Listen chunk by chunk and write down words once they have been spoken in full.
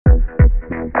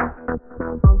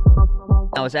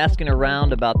I was asking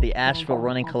around about the Asheville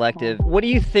Running Collective. What do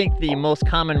you think the most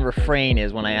common refrain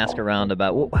is when I ask around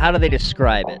about how do they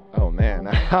describe it? Oh man,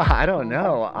 I don't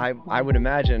know. I would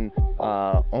imagine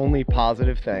only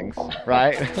positive things,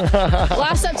 right?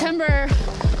 Last September,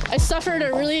 I suffered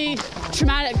a really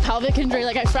traumatic pelvic injury.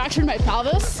 Like I fractured my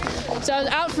pelvis. So I was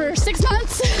out for 6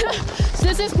 months. So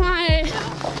this is my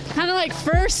kind of like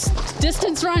first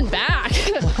distance run back.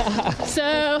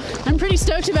 So I'm pretty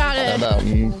stoked about it.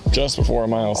 About just before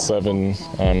mile 7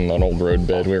 on an old road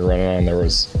bed we were running on, there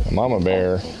was a mama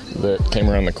bear that came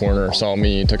around the corner, saw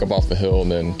me, took up off the hill,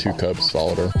 and then 2 cubs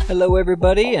followed her. Hello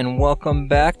everybody, and welcome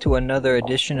back to another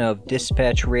edition of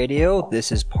Dispatch Radio.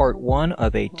 This is part 1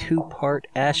 of a 2-part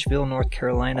Asheville, North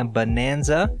Carolina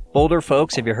bonanza. Boulder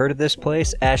folks, have you heard of this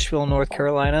place? Asheville, North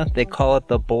Carolina. They call it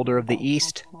the Boulder of the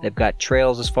East. They've got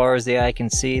trails as far as the eye can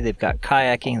see. They've got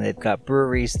kayaking. They've got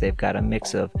breweries. They've got a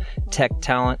mix of tech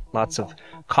talent, lots of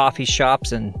coffee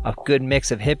shops, and a good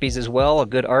mix of hippies as well, a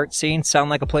good art scene. Sound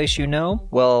like a place you know?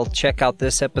 Well, check out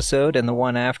this episode and the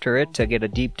one after it to get a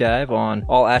deep dive on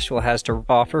all Asheville has to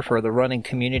offer for the running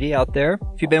community out there.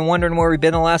 If you've been wondering where we've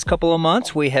been the last couple of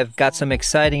months, we have got some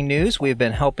exciting news. We've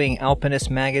been helping Alpinist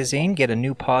Magazine get a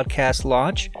new podcast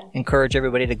launch. Encourage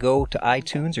everybody to go to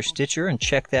iTunes or Stitcher and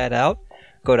check that out.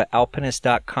 Go to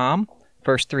alpinist.com.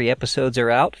 First 3 episodes are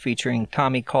out, featuring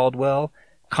Tommy Caldwell,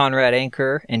 Conrad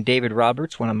Anker, and David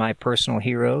Roberts, one of my personal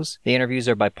heroes. The interviews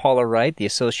are by Paula Wright, the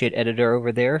associate editor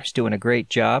over there. She's doing a great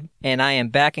job. And I am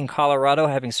back in Colorado,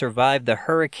 having survived the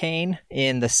hurricane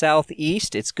in the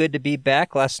southeast. It's good to be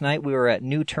back. Last night we were at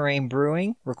New Terrain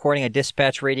Brewing, recording a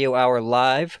Dispatch Radio Hour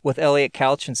live with Elliot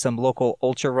Couch and some local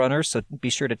ultra runners, so be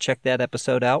sure to check that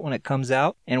episode out when it comes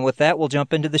out. And with that, we'll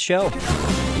jump into the show.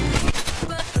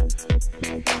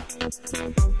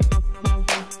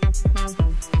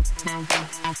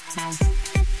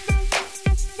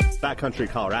 Backcountry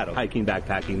Colorado, hiking,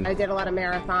 backpacking. I did a lot of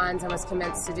marathons and was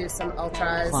convinced to do some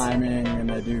ultras. Climbing,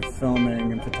 and I do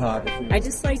filming and photography. I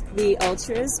just like the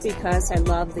ultras because I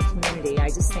love the community. I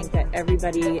just think that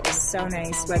everybody is so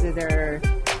nice, whether they're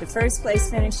the first place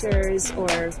finishers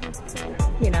or,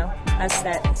 you know, us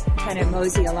that kind of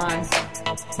mosey along.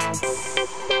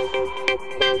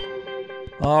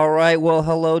 All right, well,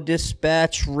 hello,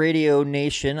 Dispatch Radio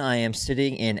Nation. I am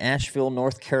sitting in Asheville,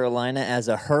 North Carolina as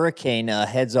a hurricane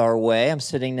heads our way. I'm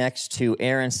sitting next to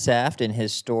Aaron Saft in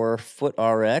his store, Foot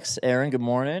RX. Aaron, good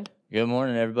morning. Good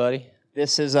morning, everybody.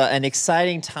 This is an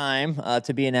exciting time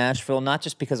to be in Asheville, not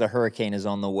just because a hurricane is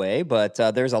on the way, but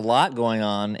there's a lot going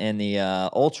on in the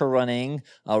ultra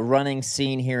running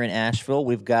scene here in Asheville.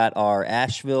 We've got our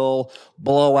Asheville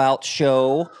Blowout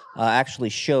show, actually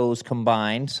shows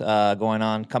combined going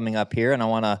on coming up here, and I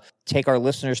want to take our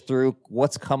listeners through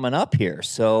what's coming up here.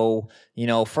 So, you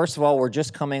know, first of all, we're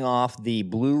just coming off the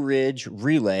Blue Ridge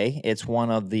Relay. It's one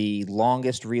of the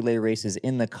longest relay races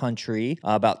in the country.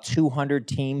 About 200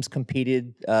 teams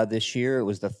competed this year. It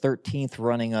was the 13th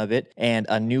running of it, and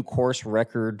a new course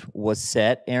record was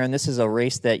set. Aaron, this is a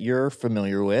race that you're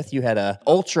familiar with. You had a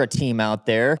ultra team out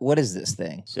there. What is this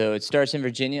thing? So it starts in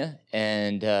Virginia,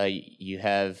 and you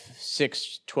have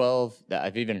 6, 12.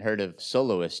 I've even heard of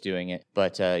soloists doing it,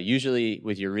 but usually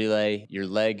with your relay, your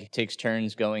leg takes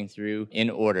turns going through in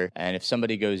order, and if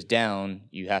somebody goes down,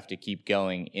 you have to keep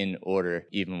going in order,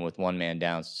 even with one man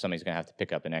down, so somebody's going to have to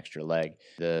pick up an extra leg.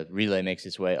 The relay makes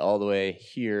its way all the way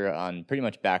here on pretty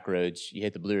much back roads. You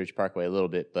hit the Blue Ridge Parkway a little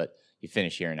bit, but you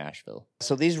finish here in Asheville.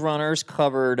 So these runners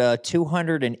covered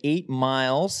 208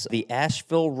 miles. The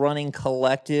Asheville Running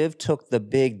Collective took the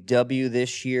big W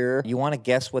this year. You want to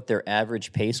guess what their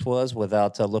average pace was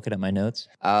without looking at my notes?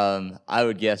 I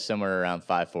would guess somewhere around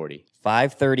 5:40.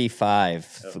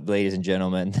 5:35, ladies and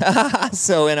gentlemen.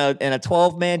 So in a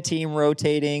 12-man team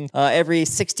rotating every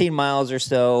 16 miles or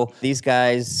so, these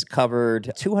guys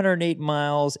covered 208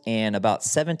 miles and about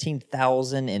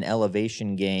 17,000 in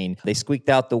elevation gain. They squeaked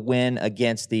out the win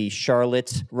against the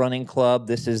Charlotte Running Club.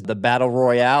 This is the battle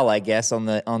royale, I guess, on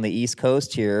the East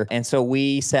Coast here. And so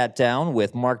we sat down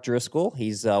with Mark Driscoll.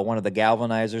 He's one of the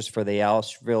galvanizers for the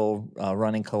Asheville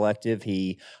Running Collective.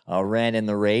 He ran in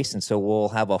the race, and so we'll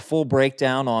have a full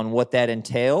breakdown on what that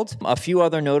entailed. A few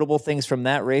other notable things from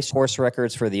that race: course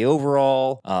records for the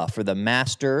overall, for the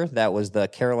Master. That was the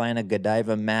Carolina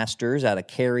Godiva Masters out of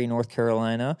Cary, North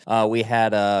Carolina. We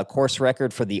had a course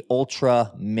record for the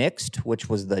Ultra Mixed, which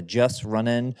was the Just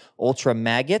Running Ultra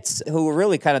Maggots, who were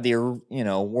really kind of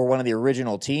were one of the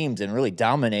original teams and really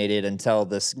dominated until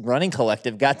this running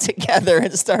collective got together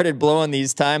and started blowing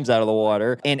these times out of the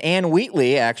water. And Ann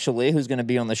Wheatley, actually, who's going to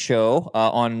be on the show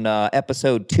on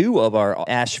episode 2 of our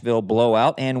Asheville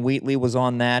Blowout. Ann Wheatley was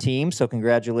on that team, so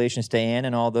congratulations to Ann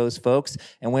and all those folks.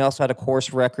 And we also had a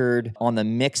course record on the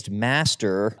mixed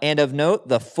master. And of note,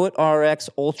 the Foot RX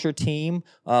Ultra team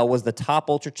was the top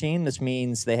Ultra team. This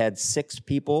means they had 6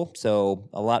 people, so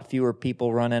a lot fewer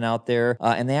people running out there.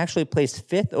 And they actually placed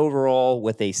 5th overall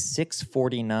with a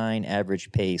 6:49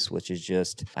 average pace, which is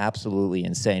just absolutely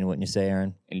insane, wouldn't you say,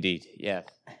 Aaron? Indeed, yeah.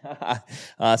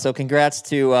 So congrats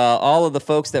to all of the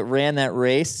folks that ran that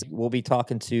race. We'll be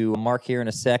talking to Mark here in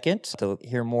a second to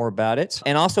hear more about it.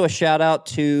 And also a shout out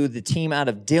to the team out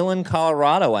of Dillon,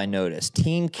 Colorado, I noticed.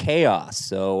 Team Chaos.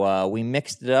 So we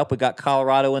mixed it up. We got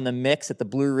Colorado in the mix at the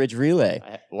Blue Ridge Relay.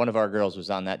 One of our girls was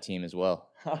on that team as well.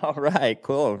 All right,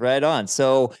 cool. Right on.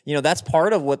 So, that's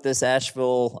part of what this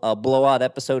Asheville Blowout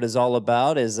episode is all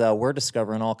about is we're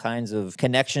discovering all kinds of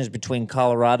connections between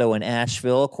Colorado and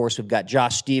Asheville. Of course, we've got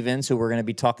Josh Stevens, who we're going to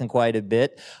be talking quite a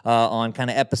bit on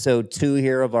kind of episode 2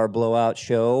 here of our Blowout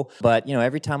show. But,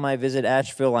 every time I visit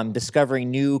Asheville, I'm discovering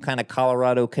new kind of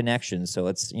Colorado connections. So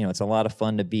it's, it's a lot of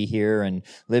fun to be here and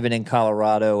living in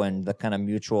Colorado and the kind of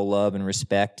mutual love and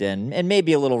respect and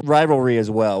maybe a little rivalry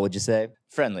as well, would you say?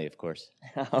 Friendly, of course.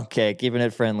 Okay, keeping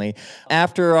it friendly.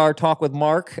 After our talk with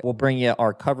Mark, we'll bring you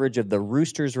our coverage of the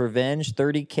Rooster's Revenge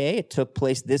 30K. It took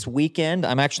place this weekend.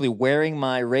 I'm actually wearing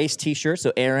my race t-shirt.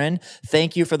 So, Aaron,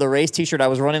 thank you for the race t-shirt. I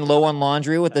was running low on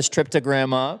laundry with this trip to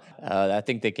Grandma. I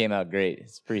think they came out great.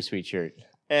 It's a pretty sweet shirt.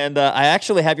 And I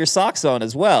actually have your socks on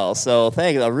as well. So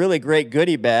thank you. A really great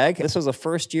goodie bag. This was a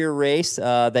first-year race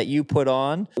that you put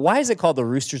on. Why is it called the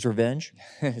Rooster's Revenge?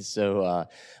 So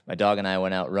my dog and I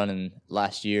went out running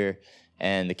last year,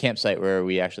 and the campsite where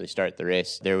we actually start the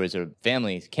race, there was a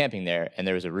family camping there, and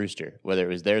there was a rooster. Whether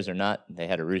it was theirs or not, they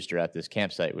had a rooster at this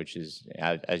campsite, which is,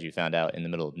 as you found out, in the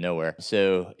middle of nowhere.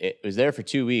 So it was there for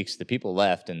 2 weeks. The people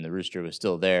left, and the rooster was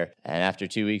still there. And after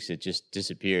 2 weeks, it just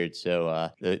disappeared. So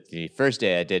the first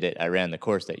day I did it, I ran the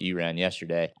course that you ran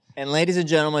yesterday. And ladies and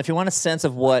gentlemen, if you want a sense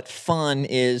of what fun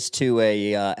is to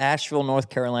a Asheville, North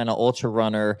Carolina ultra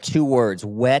runner, 2 words: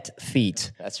 wet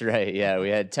feet. That's right. Yeah, we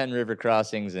had 10 river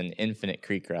crossings and infinite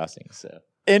creek crossings. So.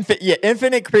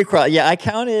 Infinite creek crossing. Yeah, I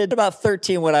counted about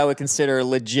 13 what I would consider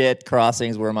legit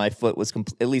crossings where my foot was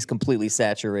at least completely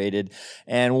saturated,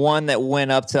 and one that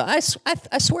went up to, I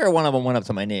swear one of them went up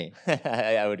to my knee.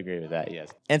 I would agree with that, yes.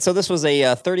 And so this was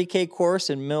a 30K course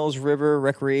in Mills River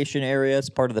Recreation Area. It's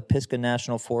part of the Pisgah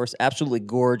National Forest. Absolutely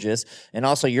gorgeous. And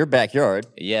also your backyard.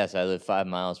 Yes, I live 5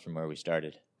 miles from where we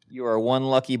started. You are one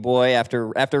lucky boy. After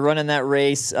running that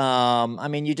race,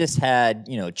 you just had,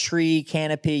 tree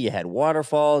canopy, you had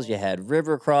waterfalls, you had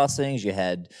river crossings, you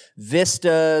had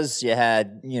vistas, you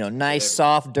had, nice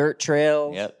soft dirt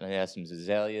trails. Yep, I had some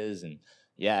azaleas, and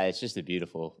yeah, it's just a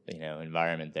beautiful,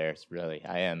 environment there. It's really,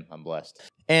 I'm blessed.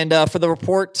 And for the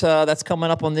report that's coming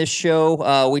up on this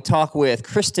show, we talk with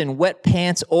Kristen Wet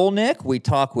Pants Olnick. We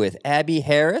talk with Abby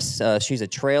Harris. She's a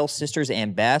Trail Sisters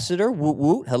ambassador. Woot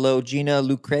woot. Hello, Gina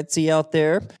Lucrezzi out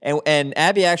there. And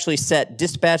Abby actually set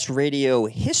Dispatch Radio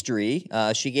history.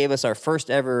 She gave us our first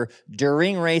ever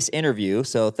during race interview.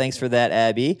 So thanks for that,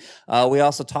 Abby. We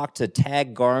also talked to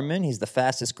Tag Garmin. He's the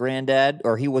fastest granddad,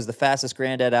 or he was the fastest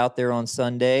granddad out there on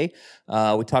Sunday.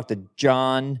 We talked to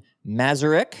John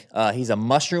Mazurek. He's a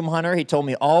mushroom hunter. He told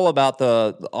me all about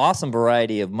the awesome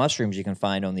variety of mushrooms you can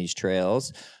find on these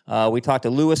trails. We talked to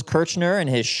Louis Kirchner and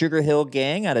his Sugar Hill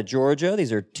gang out of Georgia.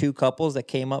 These are 2 couples that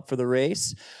came up for the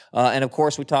race. And, of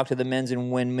course, we talked to the men's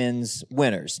and women's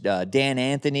winners. Dan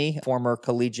Anthony, former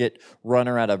collegiate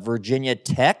runner out of Virginia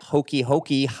Tech,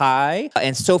 Hokey High,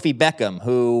 and Sophie Beckham,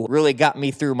 who really got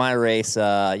me through my race.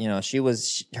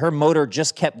 Her motor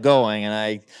just kept going,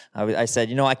 and I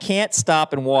said, I can't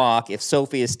stop and walk if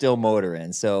Sophie is still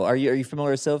motoring. So are you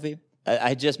familiar with Sophie?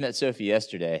 I just met Sophie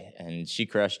yesterday, and she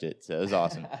crushed it, so it was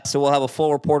awesome. So we'll have a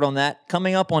full report on that.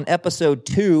 Coming up on episode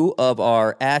 2 of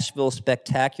our Asheville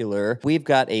Spectacular, we've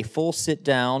got a full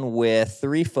sit-down with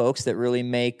 3 folks that really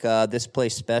make this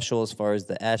place special as far as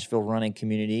the Asheville running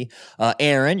community.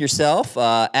 Aaron, yourself,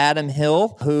 Adam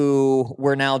Hill, who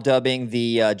we're now dubbing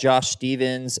the Josh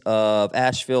Stevens of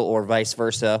Asheville, or vice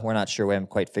versa. We're not sure. We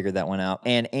haven't quite figured that one out.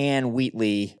 And Ann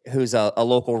Wheatley, who's a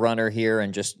local runner here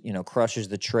and just, crushes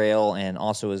the trail, and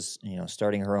also is,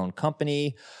 starting her own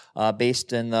company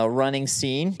based in the running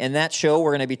scene. In that show,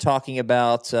 we're going to be talking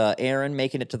about Aaron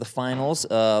making it to the finals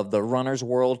of the Runner's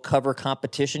World cover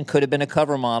competition. Could have been a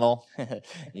cover model.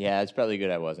 Yeah, it's probably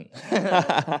good I wasn't.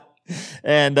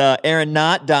 And Aaron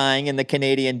not dying in the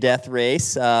Canadian death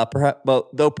race,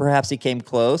 though perhaps he came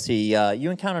close. You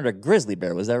encountered a grizzly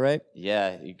bear, was that right?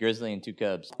 Yeah, a grizzly and 2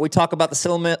 cubs. We talk about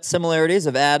the similarities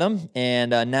of Adam and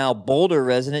now Boulder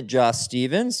resident Josh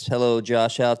Stevens. Hello,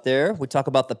 Josh, out there. We talk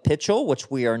about the Pitchell, which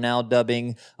we are now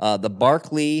dubbing the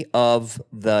Barkley of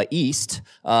the East.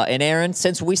 And Aaron,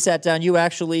 since we sat down, you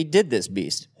actually did this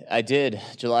beast. I did.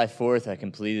 July 4th, I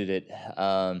completed it.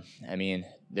 I mean,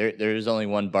 there is only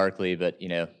one Barkley, but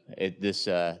this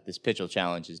Pitchell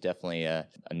challenge is definitely a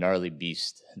gnarly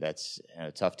beast that's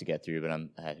tough to get through. But I'm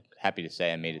happy to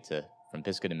say I made it from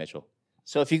Pisgah to Mitchell.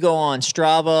 So if you go on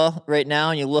Strava right now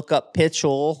and you look up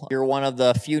Pitchell, you're one of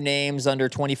the few names under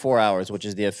 24 hours, which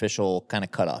is the official kind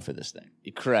of cutoff for this thing.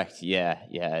 Correct. Yeah.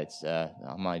 It's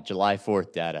on my July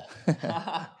 4th data.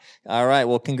 All right.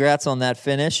 Well, congrats on that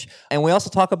finish. And we also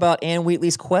talk about Ann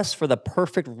Wheatley's quest for the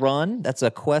perfect run. That's a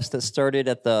quest that started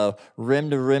at the Rim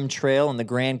to Rim Trail in the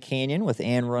Grand Canyon with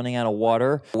Ann running out of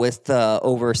water with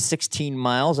over 16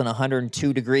 miles in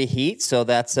 102-degree heat. So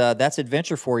that's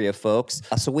adventure for you, folks.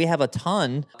 So we have a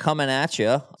ton coming at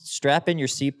you. Strap in your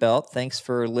seatbelt. Thanks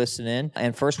for listening.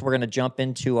 And first, we're going to jump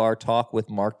into our talk with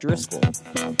Mark Driscoll.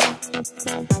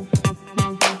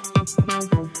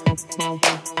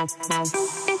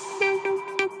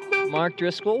 Mark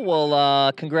Driscoll,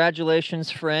 well, congratulations,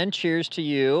 friend. Cheers to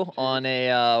you on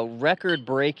a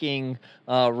record-breaking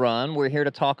run. We're here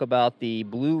to talk about the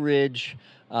Blue Ridge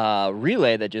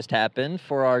relay that just happened.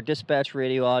 For our dispatch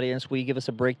radio audience, will you give us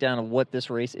a breakdown of what this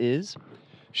race is?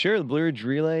 Sure. The Blue Ridge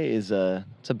Relay is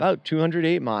it's about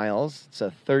 208 miles. It's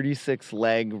a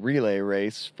 36-leg relay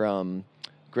race from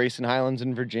Grayson Highlands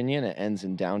in Virginia, and it ends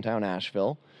in downtown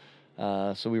Asheville.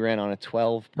 So we ran on a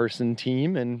 12-person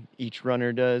team, and each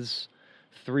runner does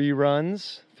 3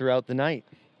 runs throughout the night.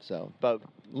 So about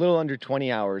a little under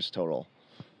 20 hours total.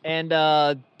 And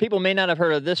people may not have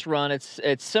heard of this run. It's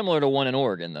similar to one in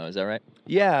Oregon, though. Is that right?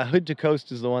 Yeah, Hood to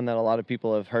Coast is the one that a lot of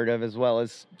people have heard of, as well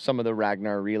as some of the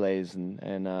Ragnar relays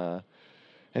and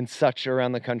such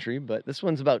around the country. But this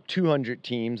one's about 200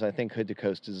 teams. I think Hood to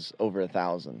Coast is over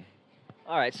 1,000.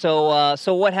 All right, so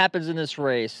what happens in this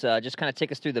race? Just kind of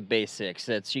take us through the basics.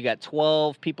 You got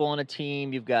 12 people on a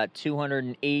team. You've got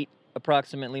 208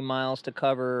 approximately miles to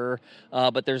cover,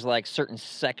 but there's like certain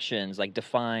sections, like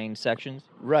defined sections.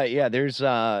 Right. Yeah. There's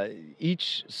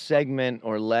each segment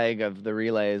or leg of the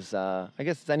relay is I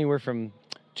guess it's anywhere from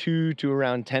 2 to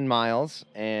around 10 miles,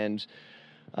 and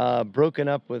broken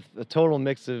up with a total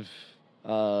mix of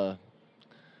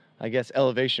I guess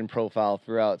elevation profile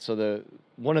throughout. So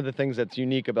one of the things that's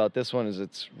unique about this one is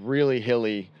it's really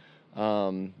hilly.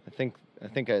 I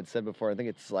think I had said before, I think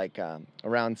it's like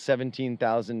around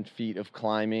 17,000 feet of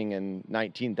climbing and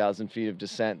 19,000 feet of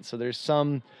descent. So there's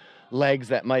some legs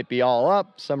that might be all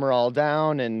up, some are all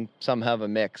down, and some have a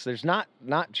mix. There's not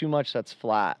too much that's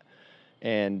flat,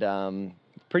 and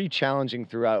pretty challenging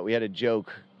throughout. We had a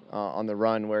joke on the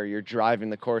run where you're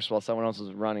driving the course while someone else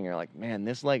is running. You're like, man,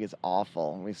 this leg is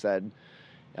awful. And we said,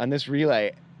 on this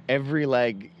relay, every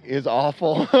leg is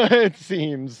awful, it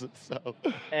seems. So.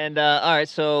 And all right,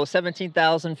 so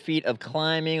 17,000 feet of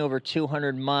climbing over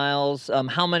 200 miles.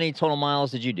 How many total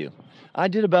miles did you do? I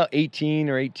did about 18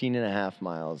 or 18 and a half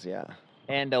miles, yeah.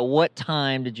 And what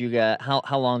time did you get?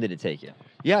 How long did it take you?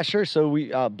 Yeah, sure. So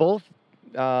we both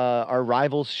our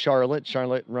rivals,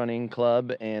 Charlotte Running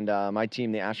Club, and my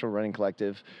team, the Asheville Running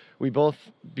Collective, we both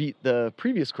beat the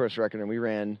previous course record, and we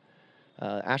ran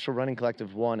Asheville Running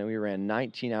Collective won, and we ran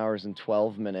 19 hours and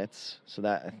 12 minutes. So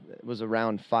that was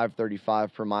around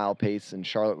 5:35 per mile pace, and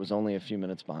Charlotte was only a few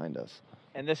minutes behind us.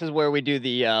 And this is where we do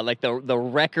the the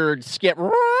record skip.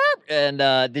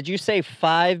 And did you say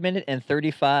 5 minute and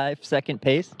 35 second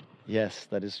pace? Yes,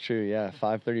 that is true. Yeah,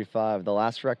 5:35. The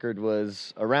last record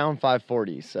was around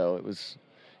 5:40. So it was,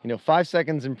 5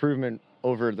 seconds improvement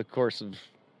over the course of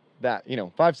that,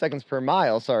 5 seconds per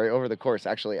mile, over the course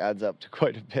actually adds up to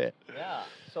quite a bit. Yeah.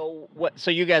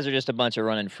 So you guys are just a bunch of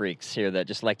running freaks here that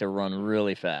just like to run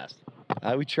really fast.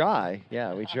 We try.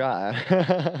 Yeah, we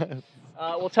try.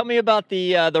 Well, tell me about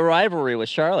the rivalry with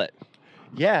Charlotte.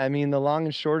 Yeah, I mean, the long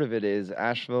and short of it is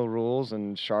Asheville rules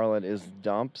and Charlotte is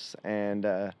dumps. And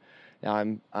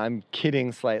I'm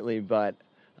kidding slightly, but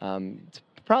it's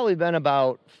probably been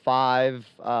about 5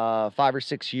 or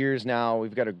 6 years now.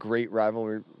 We've got a great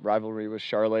rivalry with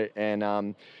Charlotte,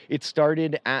 and it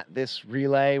started at this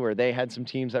relay where they had some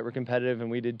teams that were competitive,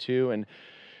 and we did too. And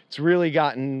it's really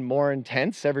gotten more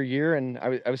intense every year. And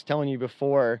I was telling you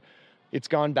before, it's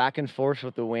gone back and forth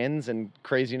with the wins, and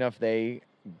crazy enough, they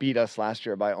beat us last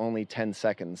year by only 10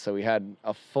 seconds. So we had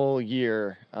a full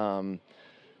year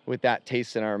with that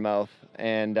taste in our mouth.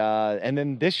 And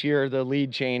then this year the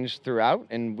lead changed throughout,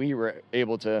 and we were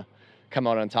able to come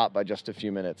out on top by just a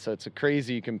few minutes. So it's a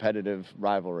crazy competitive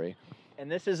rivalry. And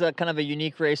this is a kind of a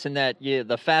unique race in that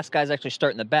the fast guys actually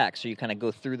start in the back, so you kind of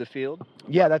go through the field?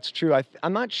 Yeah, that's true.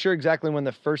 I'm not sure exactly when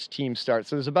the first team starts.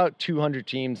 So there's about 200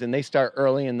 teams, and they start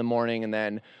early in the morning, and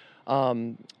then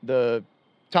the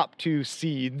top 2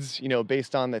 seeds,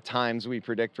 based on the times we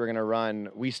predict we're going to run,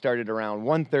 we started around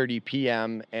 1:30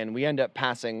 p.m., and we end up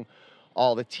passing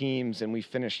all the teams, and we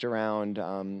finished around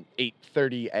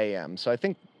 8:30 a.m. So I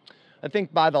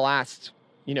think by the last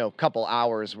couple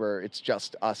hours where it's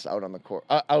just us out on the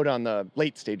out on the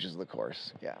late stages of the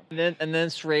course. Yeah. And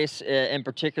this race in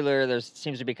particular, there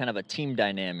seems to be kind of a team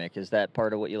dynamic. Is that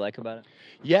part of what you like about it?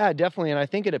 Yeah, definitely. And I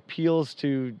think it appeals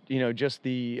to, just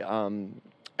the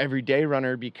everyday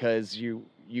runner, because you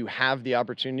have the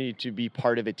opportunity to be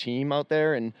part of a team out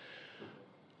there. And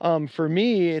for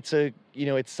me, it's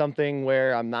it's something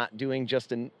where I'm not doing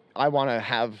I want to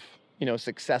have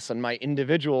success on my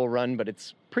individual run, but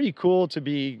it's pretty cool to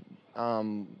be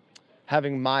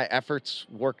having my efforts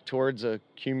work towards a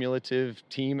cumulative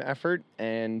team effort.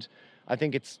 And I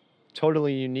think it's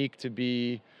totally unique to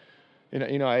be,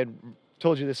 I had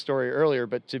told you this story earlier,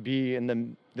 but to be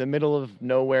in the middle of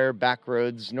nowhere, back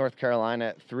roads, North Carolina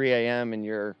at 3 a.m. and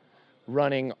you're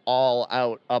running all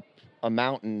out up a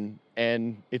mountain,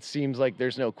 and it seems like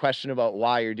there's no question about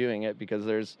why you're doing it, because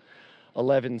there's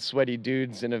 11 sweaty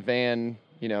dudes in a van,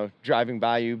 driving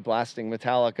by you, blasting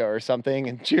Metallica or something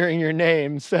and cheering your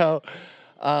name. So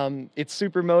it's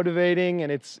super motivating,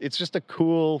 and it's just a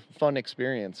cool, fun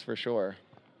experience for sure.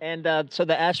 And so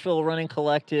the Asheville Running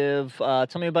Collective,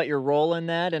 tell me about your role in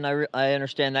that. And I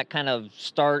understand that kind of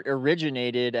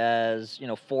originated as,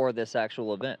 for this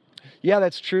actual event. Yeah,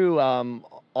 that's true.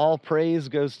 All praise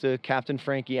goes to Captain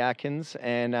Frankie Atkins,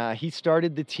 and he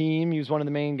started the team. He was one of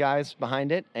the main guys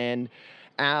behind it. And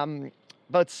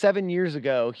about 7 years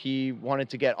ago, he wanted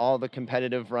to get all the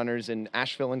competitive runners in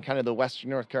Asheville and kind of the Western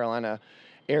North Carolina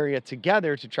area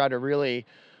together to try to really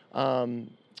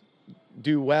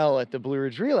do well at the Blue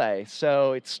Ridge Relay.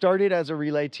 So it started as a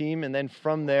relay team, and then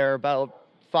from there, about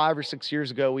 5 or 6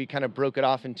 years ago, we kind of broke it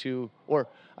off into, or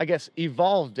I guess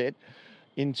evolved it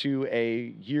into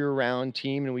a year-round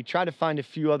team. And we try to find a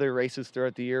few other races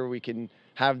throughout the year where we can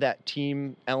have that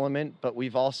team element, but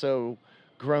we've also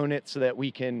grown it so that we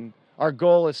can, our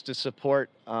goal is to support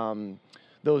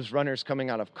those runners coming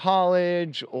out of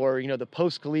college, or, the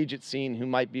post-collegiate scene who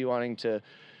might be wanting to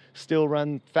still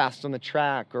run fast on the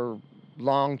track, or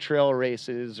long trail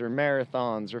races or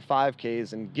marathons or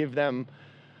 5Ks, and give them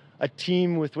a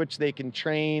team with which they can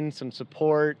train, some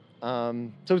support.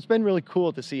 So it's been really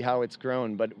cool to see how it's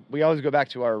grown, but we always go back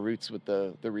to our roots with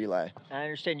the relay. I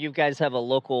understand you guys have a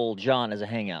local John as a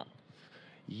hangout.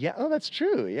 Yeah, oh, that's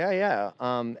true. Yeah.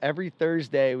 Every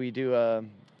Thursday we do a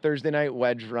Thursday night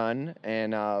wedge run,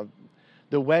 and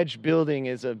the wedge building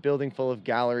is a building full of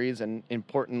galleries, and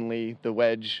importantly, the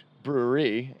Wedge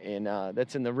Brewery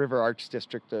that's in the River Arch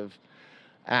district of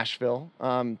Asheville.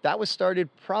 That was started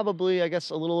probably, I guess,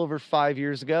 a little over 5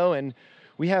 years ago, and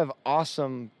we have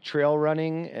awesome trail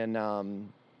running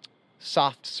and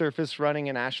soft surface running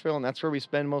in Asheville, and that's where we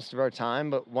spend most of our time.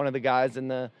 But one of the guys in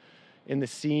the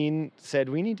scene said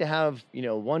we need to have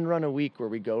one run a week where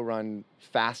we go run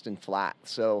fast and flat.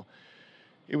 So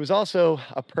it was also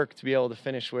a perk to be able to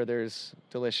finish where there's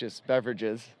delicious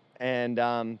beverages. And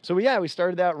so we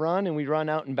started that run, and we run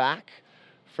out and back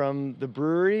from the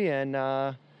brewery, and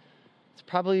it's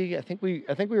probably, I think we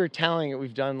were tallying it,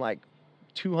 we've done like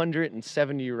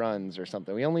 270 runs or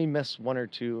something. We only miss 1 or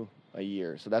 2 a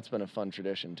year, so that's been a fun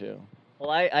tradition too.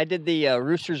 Well, I did the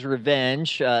Rooster's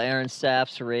Revenge, Aaron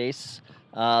Saft's race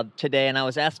today, and I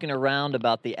was asking around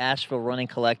about the Asheville Running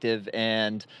Collective,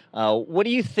 and what do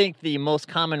you think the most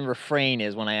common refrain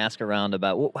is when I ask around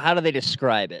about, how do they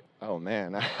describe it? Oh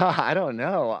man, I don't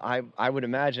know. I would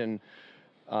imagine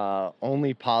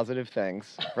only positive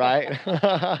things, right?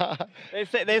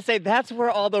 They say that's where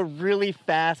all the really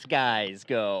fast guys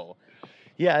go.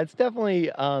 Yeah, it's definitely,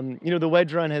 the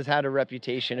wedge run has had a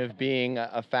reputation of being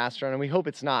a fast run, and we hope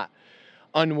it's not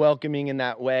unwelcoming in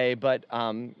that way. But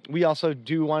we also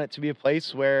do want it to be a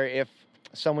place where if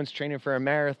someone's training for a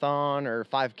marathon or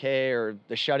 5K or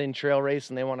the shut-in trail race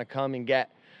and they want to come and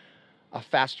get a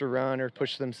faster run or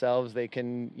push themselves, they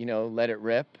can, let it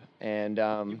rip. And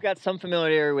you've got some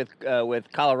familiarity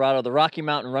with Colorado, the Rocky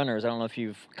Mountain Runners. I don't know if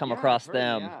you've come across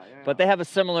them. But they have a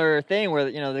similar thing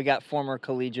where, they got former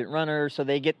collegiate runners, so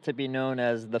they get to be known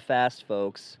as the fast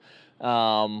folks,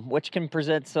 which can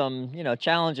present some,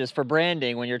 challenges for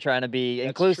branding when you're trying to be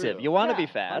inclusive. True. You want to be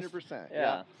fast. 100%.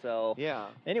 Yeah. So yeah.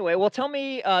 Anyway, well, tell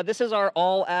me, this is our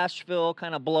all Asheville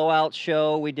kind of blowout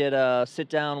show. We did a sit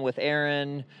down with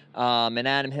Aaron and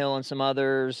Adam Hill and some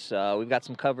others. We've got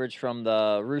some coverage from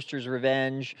the Rooster's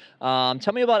Revenge.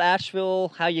 Tell me about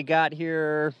Asheville, how you got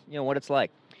here, what it's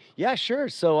like. Yeah, sure.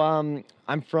 So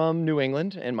I'm from New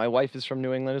England, and my wife is from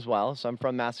New England as well. So I'm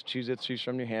from Massachusetts. She's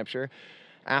from New Hampshire.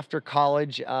 After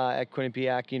college at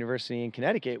Quinnipiac University in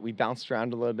Connecticut, we bounced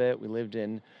around a little bit. We lived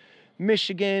in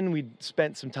Michigan. We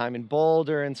spent some time in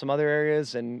Boulder and some other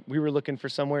areas, and we were looking for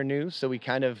somewhere new. So we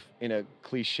kind of, in a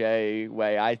cliche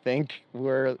way, I think,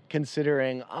 were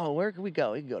considering, where could we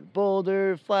go? We could go to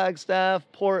Boulder, Flagstaff,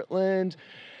 Portland.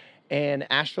 And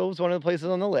Asheville was one of the places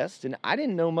on the list, and I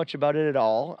didn't know much about it at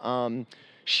all.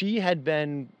 She had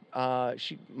been,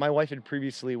 my wife had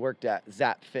previously worked at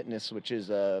Zap Fitness, which is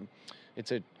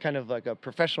it's a kind of like a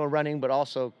professional running, but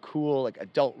also cool, like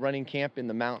adult running camp in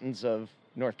the mountains of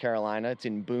North Carolina. It's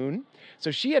in Boone. So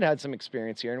she had some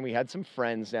experience here, and we had some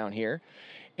friends down here.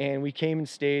 And we came and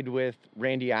stayed with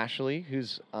Randy Ashley,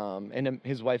 who's, and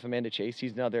his wife, Amanda Chase.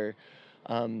 He's another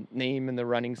name in the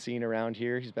running scene around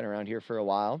here. He's been around here for a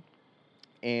while.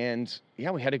 And yeah,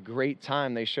 we had a great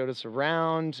time. They showed us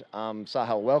around, saw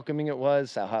how welcoming it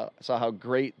was, saw how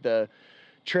great the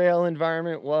trail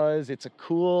environment was. It's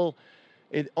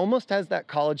it almost has that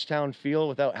college town feel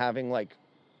without having like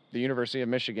the University of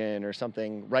Michigan or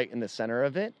something right in the center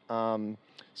of it.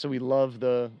 So we love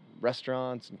the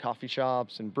restaurants and coffee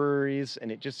shops and breweries,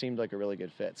 and it just seemed like a really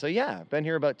good fit. So yeah, been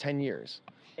here about 10 years.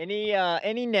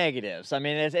 Any negatives? I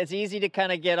mean, it's easy to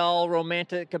kind of get all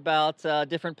romantic about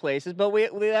different places, but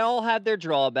we all have their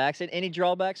drawbacks. And any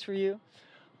drawbacks for you?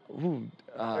 Ooh,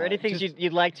 or anything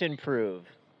you'd like to improve?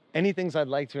 Any things I'd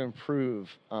like to improve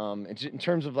in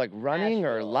terms of like running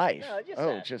Asheville. or life?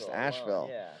 No, just Asheville.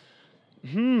 Yeah.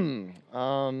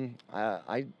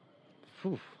 I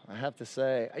have to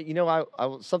say,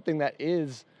 something that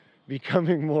is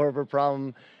becoming more of a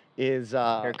problem is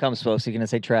here it comes, folks. You're gonna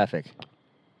say traffic.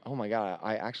 Oh my God,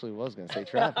 I actually was going to say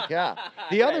traffic, yeah.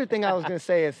 The other thing I was going to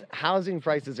say is housing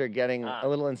prices are getting a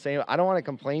little insane. I don't want to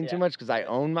complain too much because I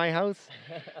own my house.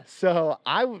 So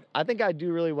I think I'd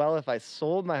do really well if I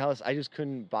sold my house. I just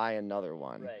couldn't buy another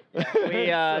one. Right.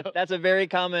 Yeah. That's a very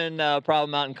common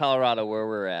problem out in Colorado where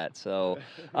we're at. So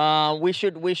we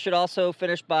should also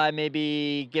finish by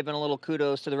maybe giving a little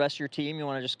kudos to the rest of your team. You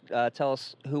want to just tell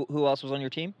us who else was on your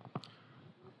team?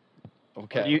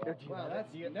 Okay.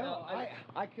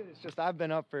 I could. It's just I've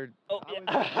been up for. Oh, yeah.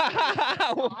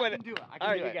 I can do it. All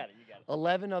right, you got it.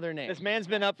 11 other names. This man's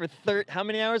been up for how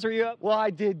many hours were you up? Well, I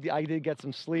did get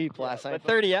some sleep last night. But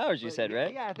 30 hours, you said,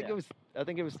 right? Yeah, I think it was.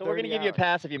 So we're gonna give you a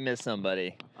pass if you miss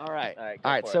somebody. All right.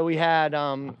 All right. So we had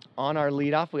on our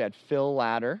leadoff, we had Phil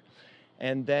Ladder,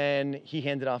 and then he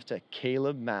handed off to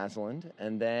Caleb Masland,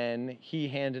 and then he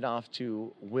handed off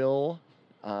to Will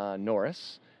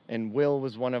Norris. And Will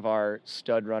was one of our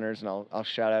stud runners, and I'll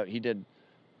shout out. He did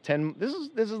 10. This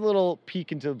is a little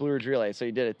peek into the Blue Ridge Relay. So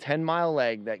he did a 10-mile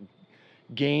leg that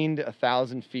gained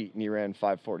 1,000 feet, and he ran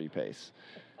 5:40 pace.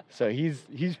 So he's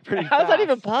pretty. How's that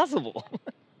even possible?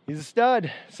 He's a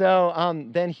stud. So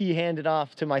then he handed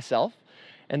off to myself,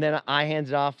 and then I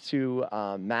handed off to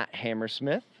Matt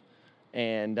Hammersmith,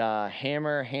 and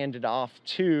Hammer handed off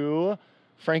to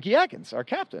Frankie Atkins, our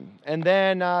captain. And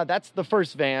then that's the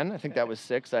first van. I think that was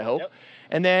 6, I hope. Yep.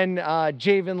 And then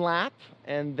Javen Lapp,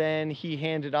 and then he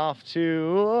handed off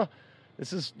to,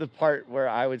 this is the part where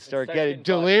I would start getting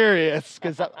delirious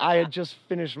because I had just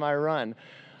finished my run.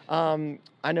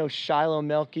 I know Shiloh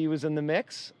Melky was in the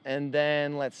mix. And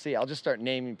then, let's see, I'll just start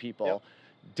naming people. Yep.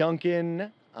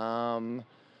 Duncan,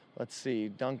 let's see,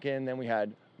 Duncan, then we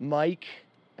had Mike,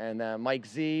 and then Mike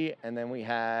Z, and then we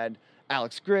had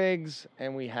Alex Griggs,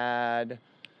 and we had,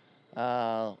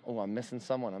 I'm missing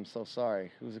someone. I'm so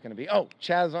sorry. Who's it going to be? Oh,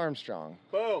 Chaz Armstrong.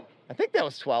 Boom. I think that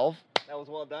was 12. That was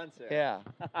well done, sir. Yeah.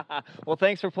 Well,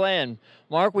 thanks for playing.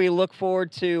 Mark, we look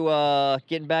forward to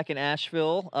getting back in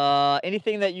Asheville.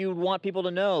 Anything that you want people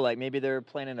to know, like maybe they're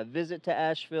planning a visit to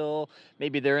Asheville,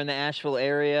 maybe they're in the Asheville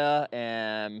area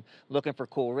and looking for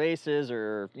cool races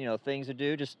or, things to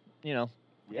do, just, Yeah.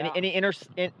 Any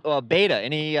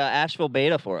Asheville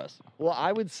beta for us? Well,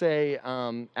 I would say,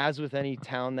 as with any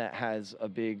town that has a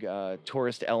big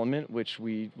tourist element, which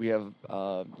we have,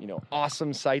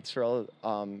 awesome sites for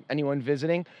anyone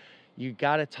visiting, you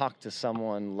got to talk to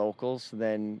someone local, so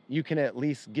then you can at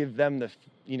least give them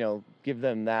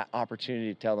that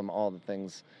opportunity to tell them all the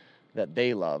things that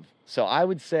they love. So I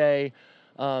would say,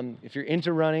 if you're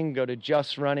into running, go to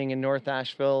Just Running in North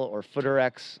Asheville or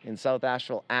FooterX in South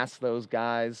Asheville. Ask those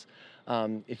guys.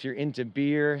 If you're into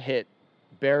beer, hit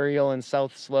Burial in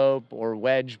South Slope or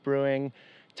Wedge Brewing.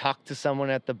 Talk to someone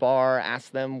at the bar.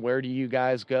 Ask them, where do you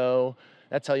guys go?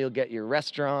 That's how you'll get your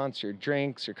restaurants, your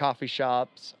drinks, your coffee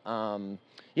shops.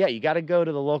 Yeah, you got to go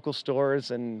to the local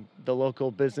stores and the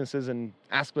local businesses and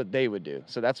ask what they would do.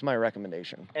 So that's my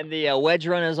recommendation. And the wedge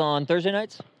run is on Thursday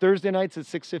nights? Thursday nights at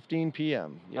 6:15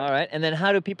 p.m. Yep. All right. And then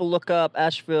how do people look up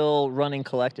Asheville Running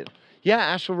Collective?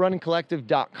 Yeah,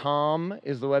 AshevilleRunningCollective.com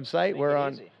is the website. We're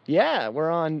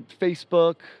on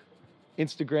Facebook,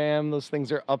 Instagram. Those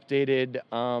things are updated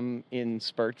in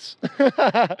spurts.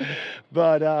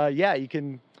 But yeah, you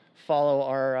can follow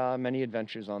our many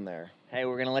adventures on there. Hey,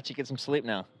 we're going to let you get some sleep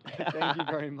now. Thank you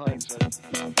very much.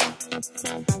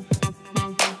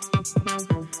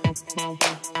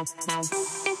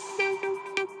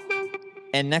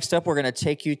 And next up, we're going to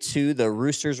take you to the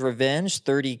Rooster's Revenge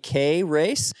 30K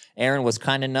race. Aaron was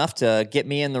kind enough to get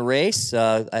me in the race.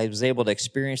 I was able to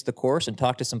experience the course and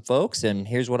talk to some folks, and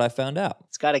here's what I found out.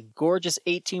 It's got a gorgeous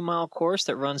 18-mile course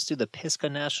that runs through the Pisgah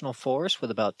National Forest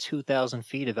with about 2,000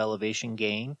 feet of elevation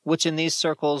gain, which in these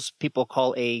circles people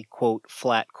call a, quote,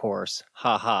 flat course.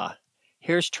 Ha ha.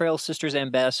 Here's Trail Sisters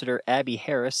Ambassador Abby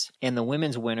Harris and the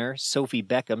women's winner, Sophie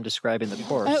Beckham, describing the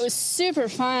course. Oh, it was super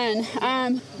fun.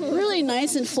 Really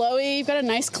nice and flowy. You've got a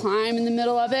nice climb in the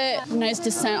middle of it. Nice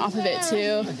descent off of it,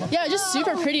 too. Yeah, just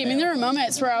super pretty. I mean, there were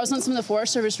moments where I was on some of the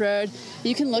Forest Service Road.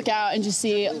 You can look out and just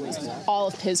see all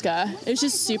of Pisgah. It was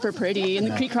just super pretty. And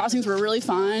the creek crossings were really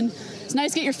fun. It's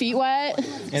nice to get your feet wet.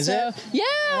 Is it?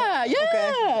 Yeah.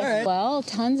 Okay. All right. Well,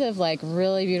 tons of like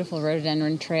really beautiful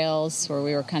rhododendron trails where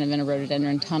we were kind of in a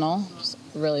rhododendron tunnel, which is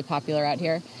really popular out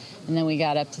here. And then we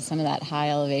got up to some of that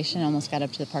high elevation, almost got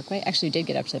up to the parkway. Actually, did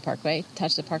get up to the parkway,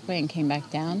 touched the parkway, and came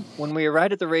back down. When we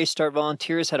arrived at the race start,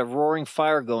 volunteers had a roaring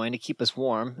fire going to keep us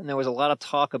warm, and there was a lot of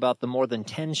talk about the more than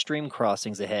 10 stream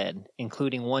crossings ahead,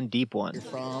 including one deep one. You're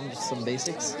from just some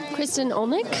basics? Kristen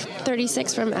Olnick,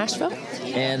 36 from Asheville.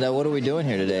 And what are we doing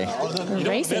here today? We're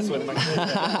racing.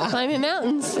 Climbing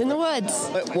mountains in the woods.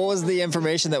 What was the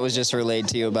information that was just relayed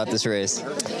to you about this race?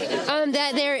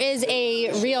 That there is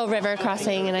a real river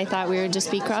crossing, and I thought we would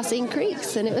just be crossing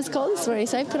creeks, and it was cold this morning,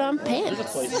 so I put on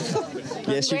pants.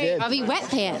 Yes, you did. I'll be wet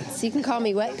pants. You can call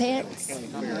me wet pants.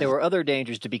 There were other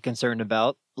dangers to be concerned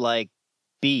about, like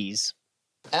bees.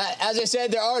 As I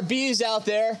said, there are bees out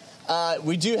there.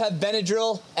 We do have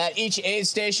Benadryl at each aid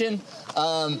station.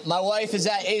 My wife is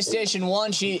at aid station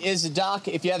 1. She is a doc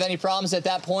if you have any problems at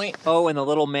that point. Oh, and the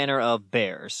little manner of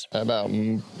bears. About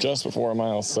just before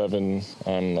mile 7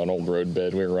 on an old road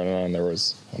bed we were running on, there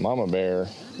was a mama bear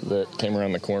that came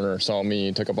around the corner, saw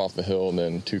me, took up off the hill, and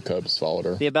then 2 cubs followed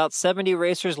her. The about 70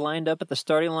 racers lined up at the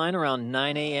starting line around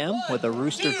 9 a.m. with a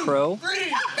rooster crow.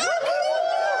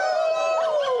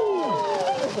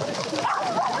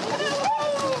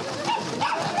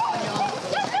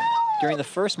 During the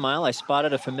first mile, I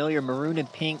spotted a familiar maroon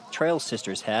and pink Trail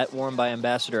Sisters hat worn by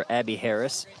Ambassador Abby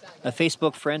Harris, a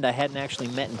Facebook friend I hadn't actually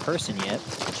met in person yet.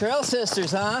 Trail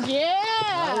Sisters, huh?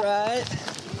 Yeah. All right.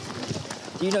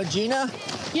 Do you know Gina?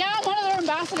 Yeah, I'm one of their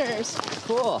ambassadors.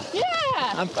 Cool.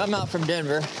 Yeah. I'm out from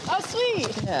Denver. Oh,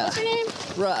 sweet. Yeah. What's your name?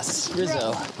 Russ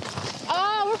Rizzo.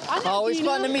 Always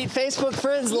fun to meet Facebook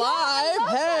friends live.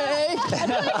 Hey.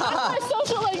 My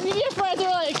social media friends are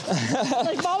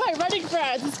like all my running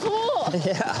friends. It's cool.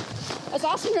 Yeah. It's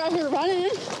awesome you're out here running.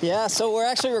 Yeah, so we're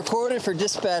actually recording for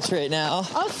Dispatch right now.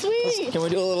 Oh, sweet. Can we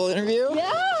do a little interview?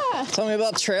 Yeah. Tell me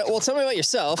about trail. Well, tell me about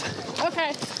yourself.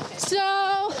 Okay. So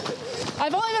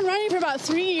I've only been running for about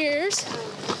 3 years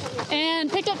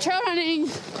and picked up trail running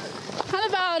kind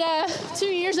of about 2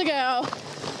 years ago.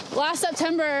 Last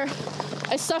September,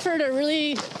 I suffered a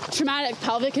really traumatic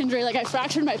pelvic injury. Like I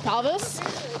fractured my pelvis.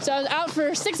 So I was out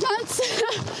for 6 months.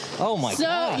 Oh my God.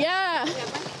 So yeah.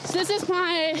 So this is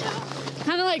my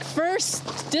kind of like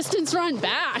first distance run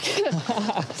back.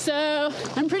 So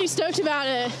I'm pretty stoked about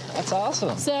it. That's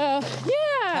awesome. So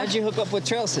yeah. How'd you hook up with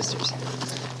Trail Sisters?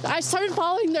 I started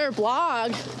following their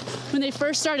blog when they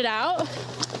first started out.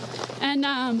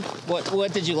 And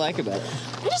what did you like about it?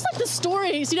 I just like the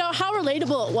stories, how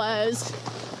relatable it was.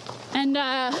 And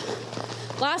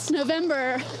last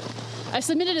November, I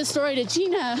submitted a story to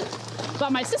Gina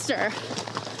about my sister.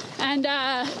 And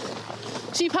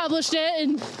she published it,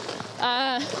 and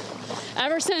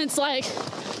ever since, I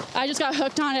just got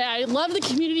hooked on it. I love the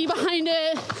community behind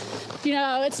it.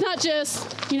 It's not just,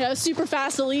 super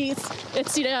fast elites.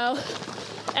 It's,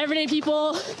 everyday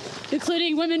people,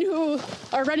 including women who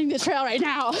are running the trail right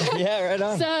now. Yeah, right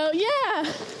on. So, yeah.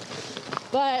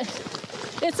 but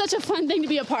it's such a fun thing to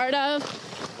be a part of.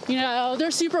 You know,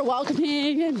 they're super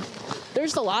welcoming and they're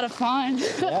just a lot of fun.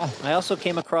 Yeah. I also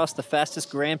came across the fastest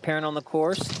grandparent on the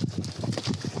course.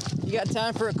 You got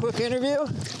time for a quick interview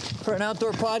for an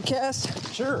outdoor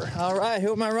podcast? Sure. All right,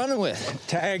 who am I running with?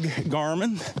 Tag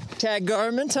Garmin. Tag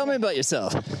Garmin, tell me about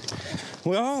yourself.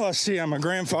 Well, let's see, I'm a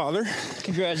grandfather.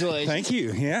 Congratulations. Thank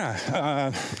you,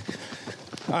 yeah.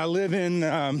 I live in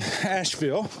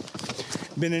Asheville.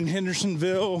 Been in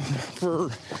Hendersonville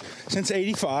since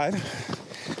 '85.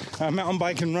 I mountain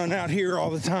bike and run out here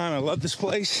all the time. I love this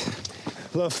place.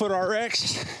 Love Foot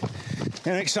RX.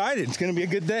 And excited. It's going to be a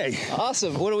good day.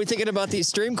 Awesome. What are we thinking about these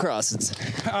stream crossings?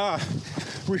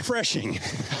 Refreshing.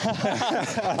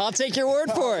 I'll take your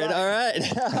word for it. All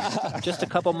right. Just a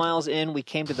couple miles in, we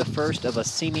came to the first of a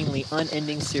seemingly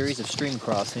unending series of stream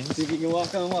crossings. See if you can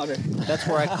walk on water. That's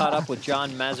where I caught up with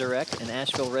John Mazurek, an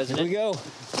Asheville resident. Here we go.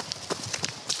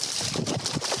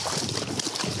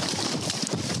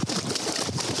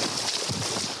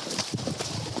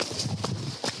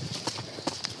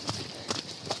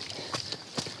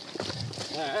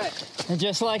 And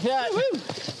just like that. Woo!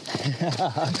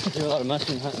 Do a lot of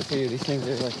mushroom hunting too. These things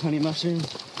are like honey mushrooms.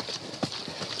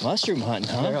 Mushroom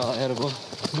hunting, huh? They're all edible.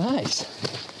 Nice.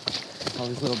 All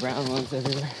these little brown ones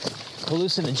everywhere.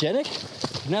 Hallucinogenic?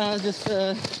 No, just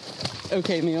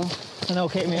okay meal. An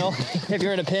okay meal? If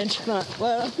you're in a pinch? No,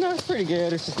 it's pretty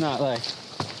good. It's just not like,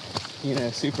 you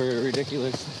know, super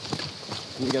ridiculous.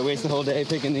 You gotta waste the whole day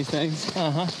picking these things.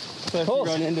 Uh-huh. So if you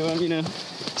run into them, you know.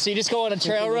 So you just go on a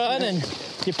trail run and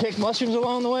you pick mushrooms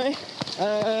along the way?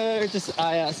 Just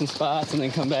eye out some spots and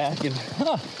then come back and,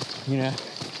 you know.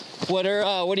 What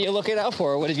are you looking out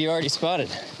for? What have you already spotted?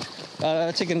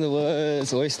 Chicken in the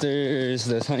woods, oysters,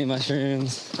 those honey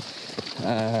mushrooms.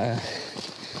 A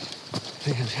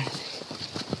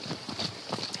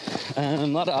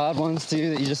lot of odd ones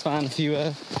too that you just find a few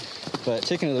of. But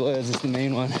chicken of the woods is the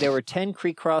main one. There were 10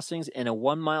 creek crossings and a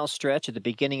 1-mile stretch at the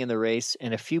beginning of the race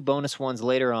and a few bonus ones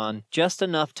later on, just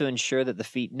enough to ensure that the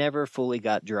feet never fully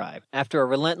got dry. After a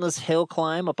relentless hill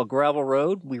climb up a gravel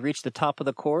road, we reached the top of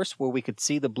the course where we could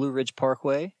see the Blue Ridge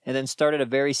Parkway and then started a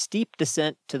very steep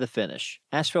descent to the finish.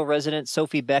 Asheville resident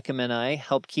Sophie Beckham and I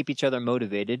helped keep each other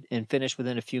motivated and finished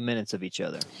within a few minutes of each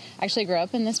other. I actually grew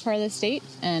up in this part of the state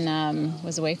and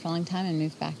was away for a long time and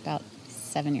moved back about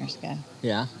 7 years ago.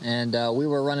 Yeah, and we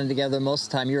were running together most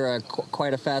of the time. You're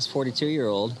quite a fast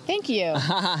 42-year-old. Thank you.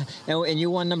 And you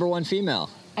won #1 female.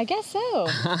 I guess so.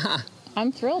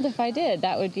 I'm thrilled if I did.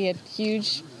 That would be a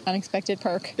huge, unexpected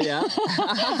perk. Yeah?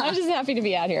 I'm just happy to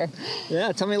be out here.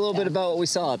 Yeah, tell me a little bit about what we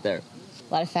saw out there.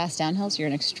 A lot of fast downhills. You're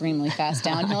an extremely fast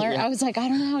downhiller. Yeah. I was like, I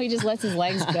don't know how he just lets his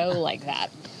legs go like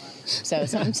that. So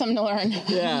something to learn.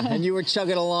 Yeah, and you were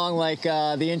chugging along like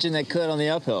the engine that could on the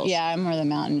uphills. Yeah, I'm more the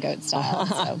mountain goat style.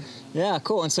 So. Yeah,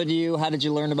 cool. And so how did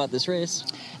you learn about this race?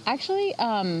 Actually,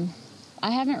 I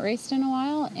haven't raced in a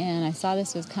while, and I saw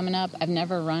this was coming up. I've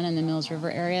never run in the Mills River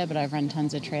area, but I've run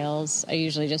tons of trails. I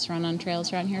usually just run on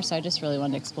trails around here, so I just really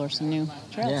wanted to explore some new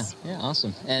trails. Yeah,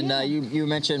 awesome. And you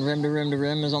mentioned rim to rim to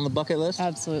rim is on the bucket list?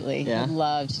 Absolutely. Yeah. I'd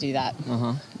love to do that.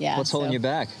 Uh-huh. Yeah. What's holding you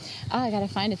back? I got to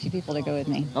find a few people to go with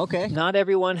me. Okay. Not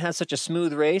everyone has such a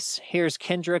smooth race. Here's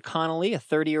Kendra Connolly, a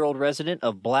 30-year-old resident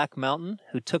of Black Mountain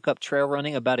who took up trail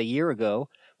running about a year ago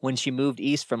when she moved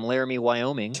east from Laramie,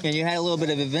 Wyoming. And you had a little bit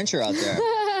of adventure out there.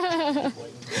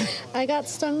 I got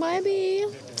stung by a bee,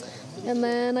 and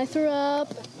then I threw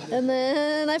up, and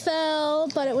then I fell,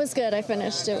 but it was good. I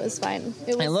finished. It was fine.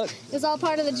 It was all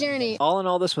part of the journey. All in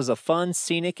all, this was a fun,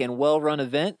 scenic, and well-run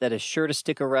event that is sure to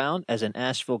stick around as an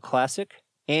Asheville classic.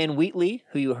 Ann Wheatley,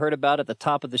 who you heard about at the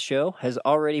top of the show, has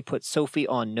already put Sophie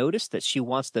on notice that she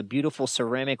wants the beautiful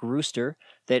ceramic rooster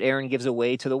that Aaron gives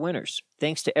away to the winners.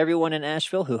 Thanks to everyone in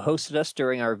Asheville who hosted us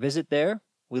during our visit there.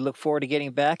 We look forward to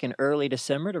getting back in early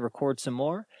December to record some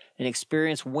more and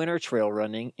experience winter trail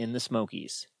running in the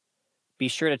Smokies. Be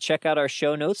sure to check out our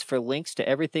show notes for links to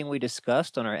everything we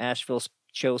discussed on our Asheville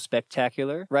Show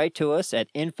Spectacular. Write to us at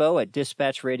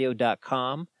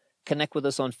info@dispatchradio.com. Connect with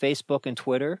us on Facebook and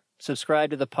Twitter. Subscribe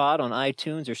to the pod on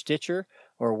iTunes or Stitcher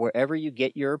or wherever you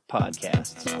get your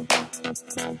podcasts.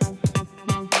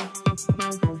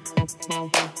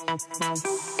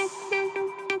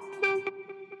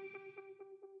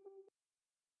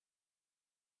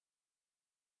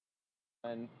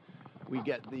 And we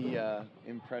get the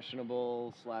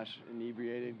impressionable /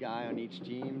 inebriated guy on each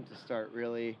team to start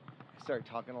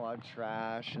talking a lot of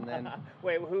trash, and then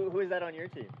wait, who is that on your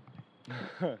team?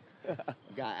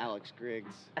 Got Alex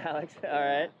Griggs. Alex, all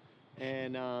right.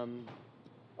 And and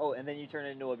then you turn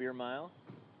it into a beer mile?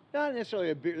 Not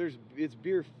necessarily a beer. It's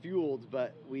beer fueled,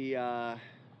 but we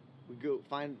we go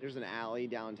find there's an alley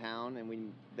downtown,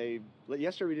 and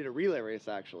yesterday we did a relay race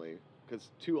actually, because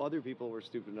 2 other people were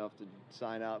stupid enough to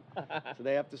sign up. So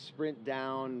they have to sprint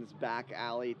down this back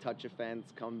alley, touch a fence,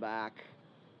 come back,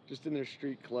 just in their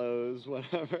street clothes,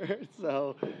 whatever.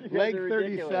 So leg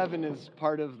 37 is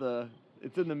part of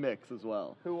it's in the mix as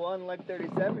well. Who won leg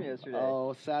 37 yesterday?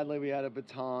 Oh, sadly we had a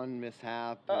baton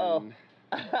mishap. Uh-oh.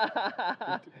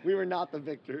 We were not the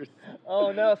victors.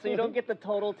 Oh no! So you don't get the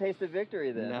total taste of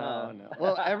victory then? No.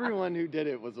 Well, everyone who did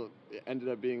it ended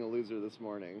up being a loser this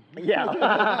morning.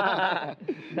 Yeah.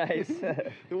 Nice.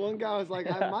 The one guy was like,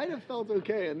 "I might have felt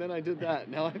okay, and then I did that.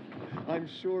 Now I'm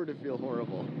sure to feel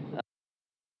horrible."